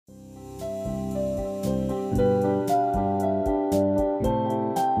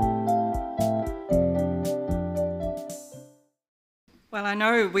I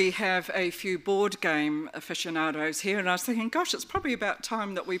know we have a few board game aficionados here, and I was thinking, gosh, it's probably about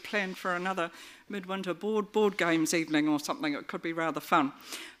time that we planned for another midwinter board games evening or something. It could be rather fun.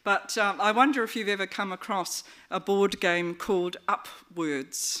 But I wonder if you've ever come across a board game called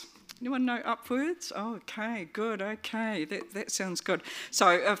Upwards. Anyone know Upwards? Oh, okay, good, okay, that sounds good.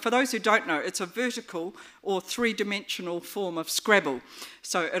 So for those who don't know, it's a vertical or three-dimensional form of Scrabble.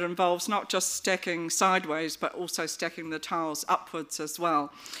 So it involves not just stacking sideways, but also stacking the tiles upwards as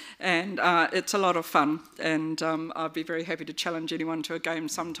well. And it's a lot of fun, and I'd be very happy to challenge anyone to a game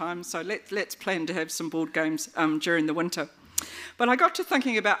sometime. So let's plan to have some board games during the winter. But I got to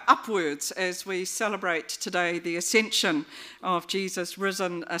thinking about Upwards as we celebrate today the ascension of Jesus,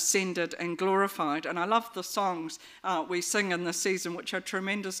 risen, ascended and glorified. And I love the songs we sing in this season, which are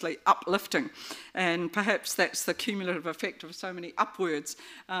tremendously uplifting. And perhaps that's the cumulative effect of so many upwards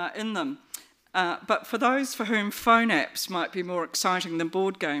in them. But for those for whom phone apps might be more exciting than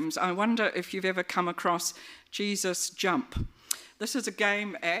board games, I wonder if you've ever come across Jesus Jump. This is a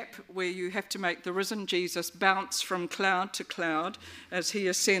game app where you have to make the risen Jesus bounce from cloud to cloud as he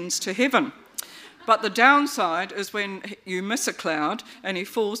ascends to heaven. But the downside is when you miss a cloud and he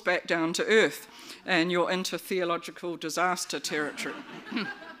falls back down to earth and you're into theological disaster territory.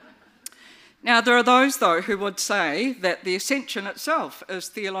 Now, there are those, though, who would say that the ascension itself is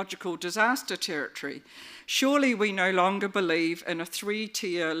theological disaster territory. Surely we no longer believe in a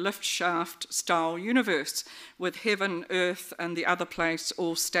three-tier lift shaft style universe with heaven, earth and the other place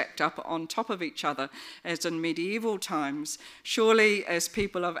all stacked up on top of each other as in medieval times. Surely as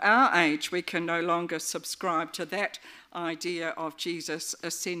people of our age we can no longer subscribe to that idea of Jesus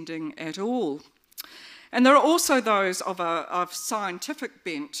ascending at all. And there are also those of scientific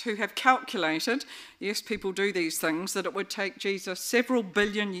bent who have calculated, yes, people do these things, that it would take Jesus several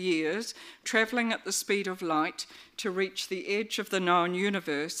billion years travelling at the speed of light to reach the edge of the known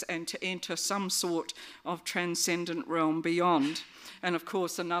universe and to enter some sort of transcendent realm beyond. And of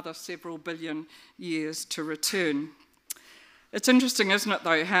course, another several billion years to return. It's interesting, isn't it,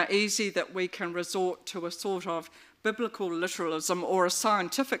 though, how easy that we can resort to a sort of biblical literalism or a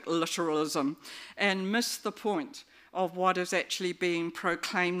scientific literalism and miss the point of what is actually being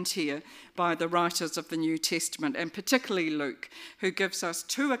proclaimed here by the writers of the New Testament, and particularly Luke, who gives us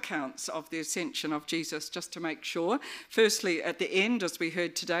two accounts of the ascension of Jesus, just to make sure. Firstly, at the end, as we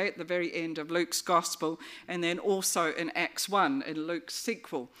heard today, at the very end of Luke's Gospel, and then also in Acts 1, in Luke's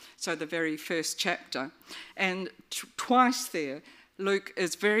sequel, so the very first chapter. And twice there, Luke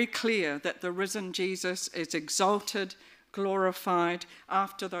is very clear that the risen Jesus is exalted, glorified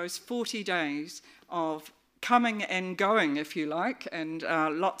after those 40 days of coming and going, if you like, and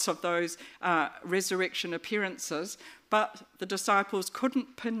lots of those resurrection appearances. But the disciples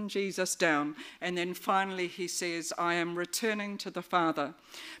couldn't pin Jesus down. And then finally he says, I am returning to the Father.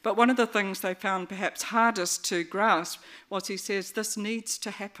 But one of the things they found perhaps hardest to grasp was he says, this needs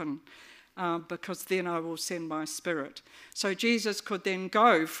to happen. Because then I will send my Spirit. So Jesus could then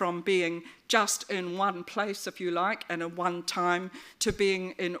go from being just in one place, if you like, and in one time, to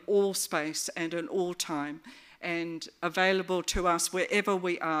being in all space and in all time, and available to us wherever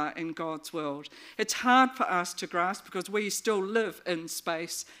we are in God's world. It's hard for us to grasp because we still live in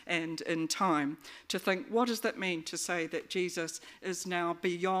space and in time, to think, what does that mean to say that Jesus is now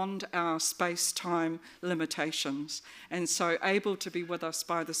beyond our space-time limitations and so able to be with us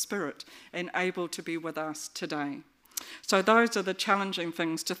by the Spirit and able to be with us today? So those are the challenging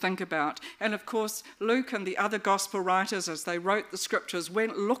things to think about. And of course, Luke and the other gospel writers, as they wrote the scriptures,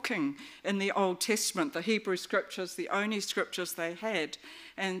 went looking in the Old Testament, the Hebrew scriptures, the only scriptures they had,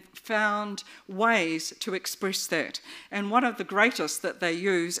 and found ways to express that. And one of the greatest that they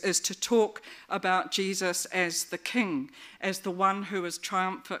use is to talk about Jesus as the King, as the one who is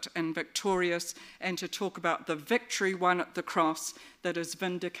triumphant and victorious, and to talk about the victory won at the cross that is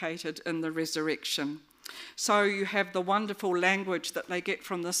vindicated in the resurrection. So you have the wonderful language that they get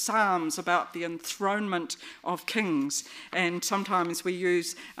from the Psalms about the enthronement of kings. And sometimes we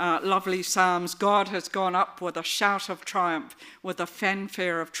use lovely Psalms. God has gone up with a shout of triumph, with a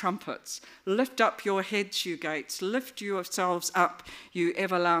fanfare of trumpets. Lift up your heads, you gates. Lift yourselves up, you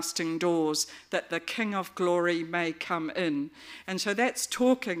everlasting doors, that the King of glory may come in. And so that's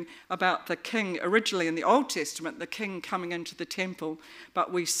talking about the king, originally in the Old Testament, the king coming into the temple.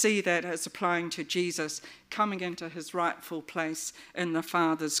 But we see that as applying to Jesus coming into his rightful place in the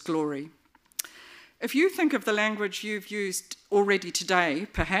Father's glory. If you think of the language you've used already today,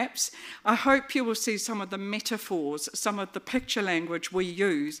 perhaps, I hope you will see some of the metaphors, some of the picture language we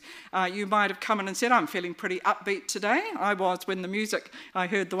use. You might have come in and said, I'm feeling pretty upbeat today. I was when I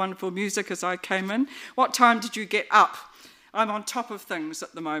heard the wonderful music as I came in. What time did you get up? I'm on top of things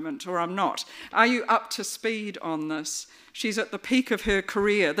at the moment, or I'm not. Are you up to speed on this? She's at the peak of her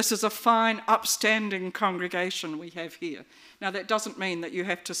career. This is a fine, upstanding congregation we have here. Now, that doesn't mean that you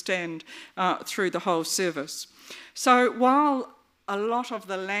have to stand through the whole service. So while a lot of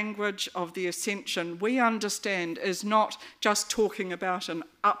the language of the ascension we understand is not just talking about an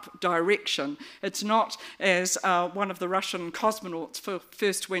up direction. It's not as one of the Russian cosmonauts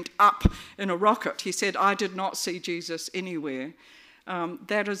first went up in a rocket. He said, "I did not see Jesus anywhere."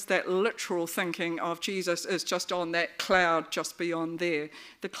 That is that literal thinking of Jesus is just on that cloud just beyond there.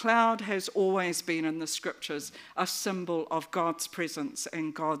 The cloud has always been in the scriptures a symbol of God's presence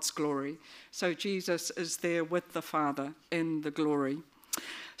and God's glory. So Jesus is there with the Father in the glory.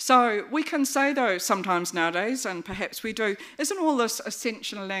 So we can say, though, sometimes nowadays, and perhaps we do, isn't all this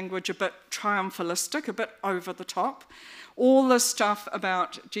ascension language a bit triumphalistic, a bit over the top? All this stuff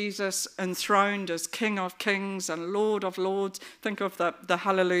about Jesus enthroned as King of Kings and Lord of Lords. Think of the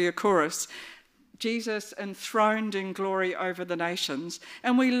Hallelujah chorus. Jesus enthroned in glory over the nations.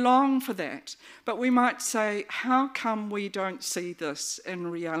 And we long for that. But we might say, how come we don't see this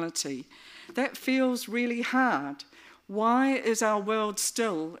in reality? That feels really hard. Why is our world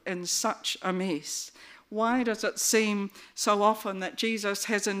still in such a mess? Why does it seem so often that Jesus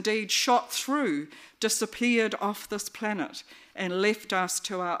has indeed shot through, disappeared off this planet, and left us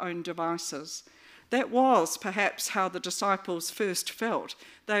to our own devices? That was perhaps how the disciples first felt.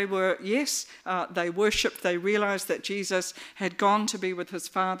 They were, yes, they worshipped, they realised that Jesus had gone to be with his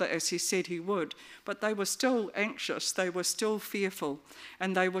Father as he said he would, but they were still anxious, they were still fearful,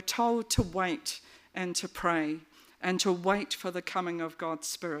 and they were told to wait and to pray and to wait for the coming of God's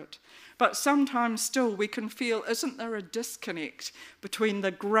Spirit. But sometimes still we can feel, isn't there a disconnect between the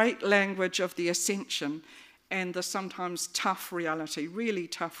great language of the ascension and the sometimes tough reality, really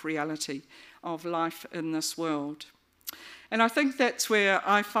tough reality of life in this world? And I think that's where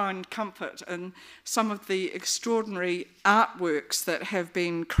I find comfort in some of the extraordinary artworks that have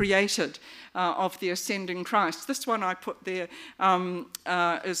been created of the ascending Christ. This one I put there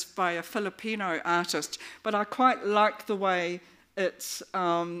is by a Filipino artist, but I quite like the way it's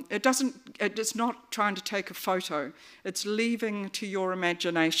not trying to take a photo. It's leaving to your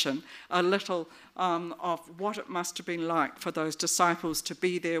imagination a little of what it must have been like for those disciples to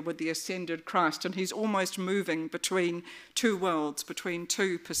be there with the ascended Christ. And he's almost moving between two worlds, between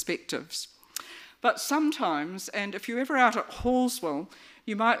two perspectives. But sometimes, and if you're ever out at Hallswell,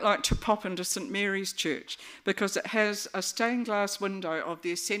 you might like to pop into St Mary's Church because it has a stained glass window of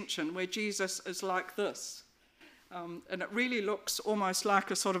the Ascension where Jesus is like this. And it really looks almost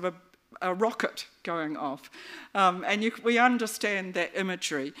like a sort of a rocket going off. And we understand that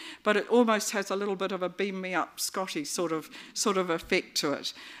imagery, but it almost has a little bit of a beam me up Scotty sort of effect to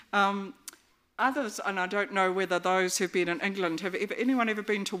it. Others, and I don't know whether those who've been in England, have anyone ever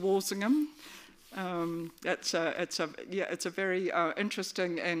been to Walsingham? It's a very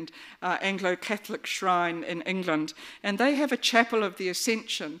interesting and Anglo-Catholic shrine in England, and they have a chapel of the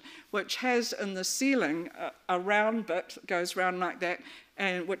Ascension which has in the ceiling a round bit, goes round like that,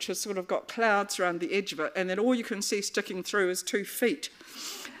 and which has sort of got clouds around the edge of it, and then all you can see sticking through is 2 feet.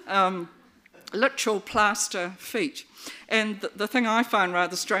 Literal plaster feet. And the thing I find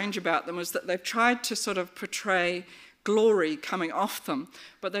rather strange about them is that they've tried to sort of portray glory coming off them,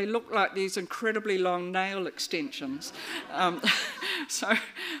 but they look like these incredibly long nail extensions. So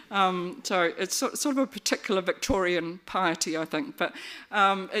it's sort of a particular Victorian piety, I think, but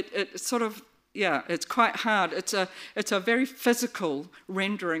it's sort of, yeah, it's quite hard. It's a very physical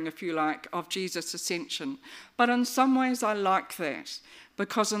rendering, if you like, of Jesus' ascension. But in some ways I like that,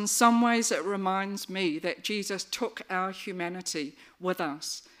 because in some ways it reminds me that Jesus took our humanity with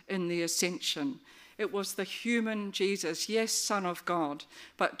us in the ascension. It was the human Jesus, yes, Son of God,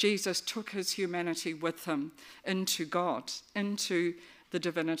 but Jesus took his humanity with him into God, into the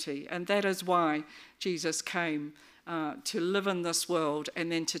divinity. And that is why Jesus came to live in this world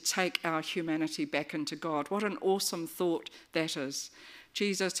and then to take our humanity back into God. What an awesome thought that is.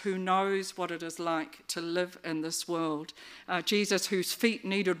 Jesus, who knows what it is like to live in this world. Jesus, whose feet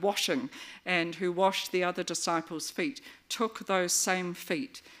needed washing and who washed the other disciples' feet, took those same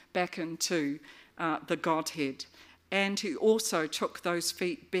feet back into the Godhead. And he also took those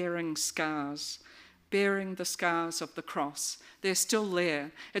feet bearing scars, bearing the scars of the cross. They're still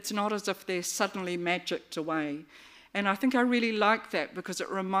there. It's not as if they're suddenly magicked away. And I think I really like that because it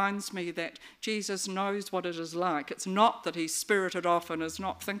reminds me that Jesus knows what it is like. It's not that he's spirited off and is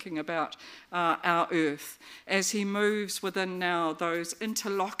not thinking about our earth. As he moves within now those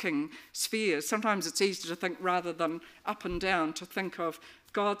interlocking spheres, sometimes it's easy to think rather than up and down, to think of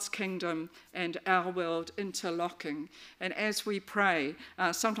God's kingdom and our world interlocking. And as we pray,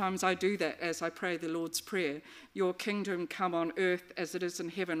 sometimes I do that as I pray the Lord's Prayer, your kingdom come on earth as it is in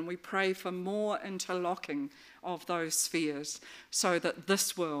heaven. We pray for more interlocking of those spheres so that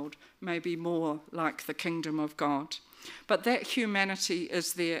this world may be more like the kingdom of God. But that humanity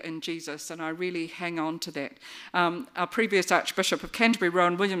is there in Jesus, and I really hang on to that. Our previous Archbishop of Canterbury,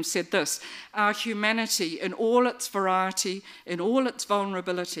 Rowan Williams, said this: our humanity in all its variety, in all its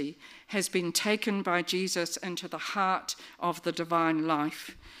vulnerability, has been taken by Jesus into the heart of the divine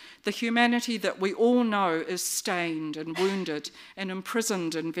life. The humanity that we all know is stained and wounded and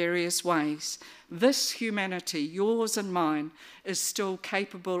imprisoned in various ways. This humanity, yours and mine, is still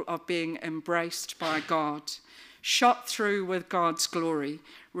capable of being embraced by God, shot through with God's glory,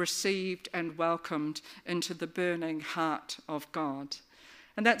 received and welcomed into the burning heart of God.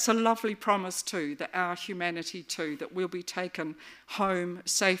 And that's a lovely promise too, that our humanity too, that we'll be taken home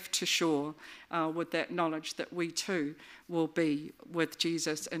safe to shore with that knowledge that we too will be with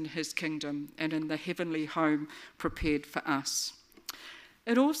Jesus in his kingdom and in the heavenly home prepared for us.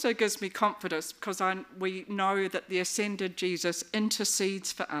 It also gives me confidence because we know that the ascended Jesus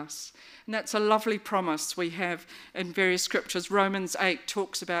intercedes for us. And that's a lovely promise we have in various scriptures. Romans 8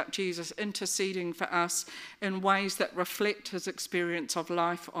 talks about Jesus interceding for us in ways that reflect his experience of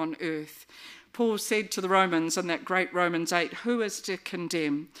life on earth. Paul said to the Romans in that great Romans 8, who is to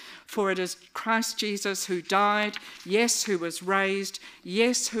condemn? For it is Christ Jesus who died, yes, who was raised,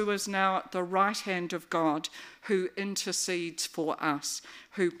 yes, who is now at the right hand of God, who intercedes for us,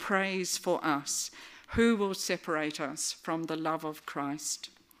 who prays for us. Who will separate us from the love of Christ?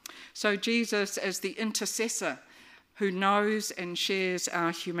 So Jesus, as the intercessor who knows and shares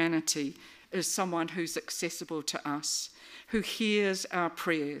our humanity, is someone who's accessible to us, who hears our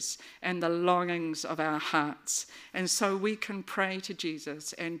prayers and the longings of our hearts. And so we can pray to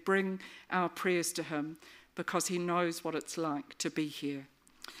Jesus and bring our prayers to him because he knows what it's like to be here.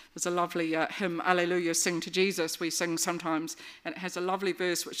 There's a lovely hymn, Alleluia, Sing to Jesus, we sing sometimes, and it has a lovely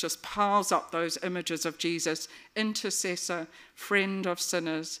verse which just piles up those images of Jesus, intercessor, friend of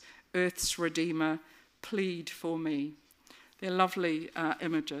sinners, earth's redeemer, plead for me. They're lovely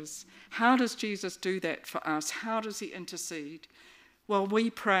images. How does Jesus do that for us? How does he intercede? Well, we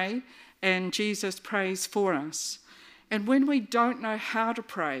pray and Jesus prays for us. And when we don't know how to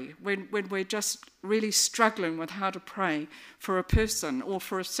pray, when we're just really struggling with how to pray for a person or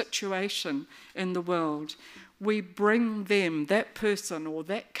for a situation in the world, we bring them, that person or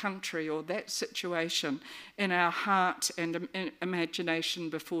that country or that situation in our heart and imagination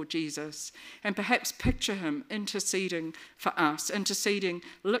before Jesus. And perhaps picture him interceding for us. Interceding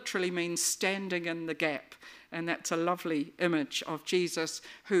literally means standing in the gap. And that's a lovely image of Jesus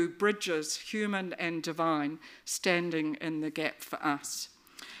who bridges human and divine, standing in the gap for us.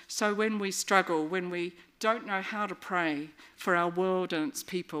 So when we struggle, when we don't know how to pray for our world and its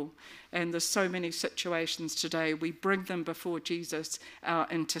people, and there's so many situations today, we bring them before Jesus, our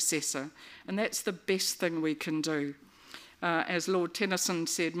intercessor. And that's the best thing we can do. As Lord Tennyson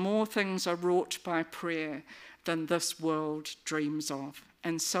said, more things are wrought by prayer than this world dreams of.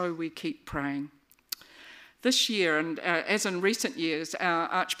 And so we keep praying. This year, and as in recent years, our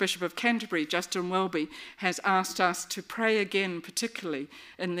Archbishop of Canterbury, Justin Welby, has asked us to pray again, particularly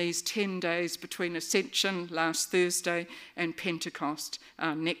in these 10 days between Ascension last Thursday and Pentecost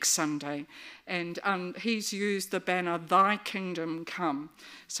next Sunday. And he's used the banner, Thy Kingdom Come.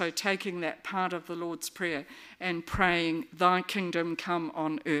 So taking that part of the Lord's Prayer and praying, Thy Kingdom Come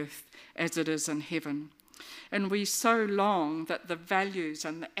on earth as it is in heaven. And we so long that the values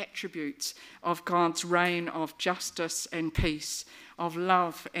and the attributes of God's reign of justice and peace, of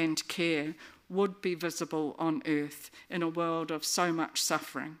love and care, would be visible on earth in a world of so much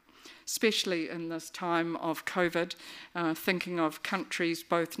suffering, especially in this time of COVID, thinking of countries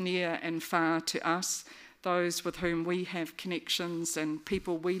both near and far to us, those with whom we have connections and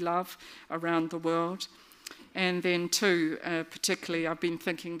people we love around the world. And then too, particularly, I've been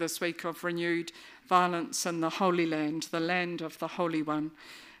thinking this week of renewed violence in the Holy Land, the land of the Holy One,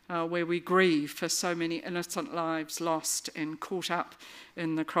 where we grieve for so many innocent lives lost and caught up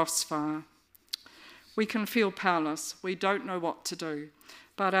in the crossfire. We can feel powerless. We don't know what to do.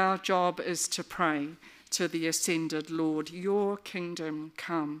 But our job is to pray to the ascended Lord, your kingdom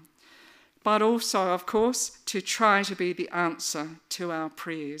come. But also, of course, to try to be the answer to our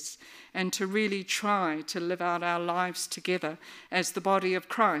prayers and to really try to live out our lives together as the body of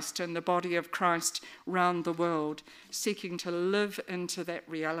Christ and the body of Christ round the world, seeking to live into that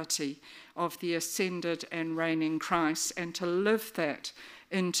reality of the ascended and reigning Christ and to live that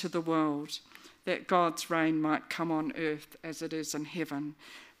into the world, that God's reign might come on earth as it is in heaven.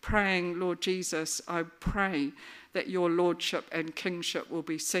 Praying, Lord Jesus, I pray that your lordship and kingship will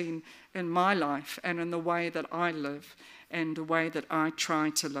be seen in my life and in the way that I live and the way that I try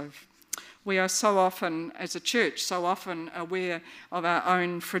to live. We are so often, as a church, so often aware of our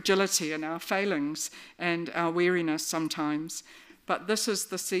own fragility and our failings and our weariness sometimes. But this is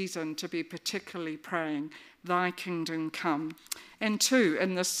the season to be particularly praying, thy kingdom come. And too,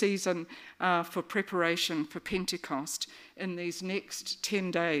 in this season for preparation for Pentecost, in these next 10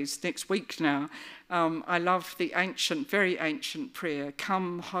 days, next week now, I love the ancient, very ancient prayer,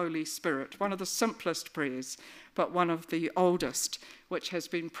 Come Holy Spirit, one of the simplest prayers, but one of the oldest, which has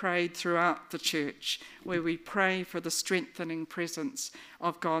been prayed throughout the church, where we pray for the strengthening presence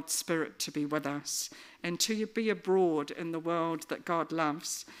of God's Spirit to be with us and to be abroad in the world that God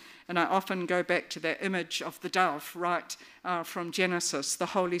loves. And I often go back to that image of the dove, right from Genesis. The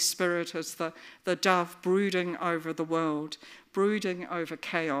Holy Spirit is the dove brooding over the world, brooding over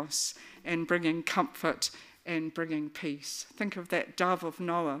chaos and bringing comfort and bringing peace. Think of that dove of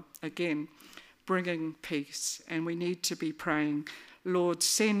Noah again, bringing peace. And we need to be praying, Lord,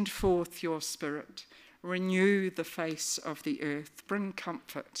 send forth your Spirit, renew the face of the earth, bring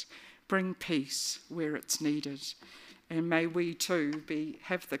comfort, bring peace where it's needed. And may we too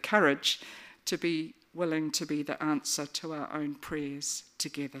have the courage to be willing to be the answer to our own prayers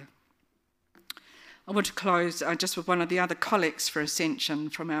together. I want to close just with one of the other collects for Ascension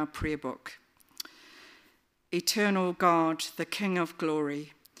from our prayer book. Eternal God, the King of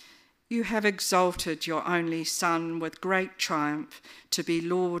glory, you have exalted your only Son with great triumph to be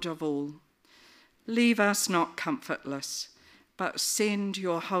Lord of all. Leave us not comfortless, but send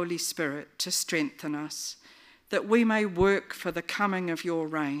your Holy Spirit to strengthen us, that we may work for the coming of your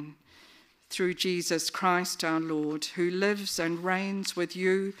reign, through Jesus Christ our Lord, who lives and reigns with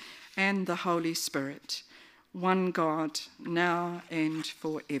you and the Holy Spirit, one God, now and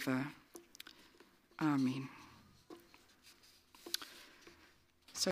forever. Amen.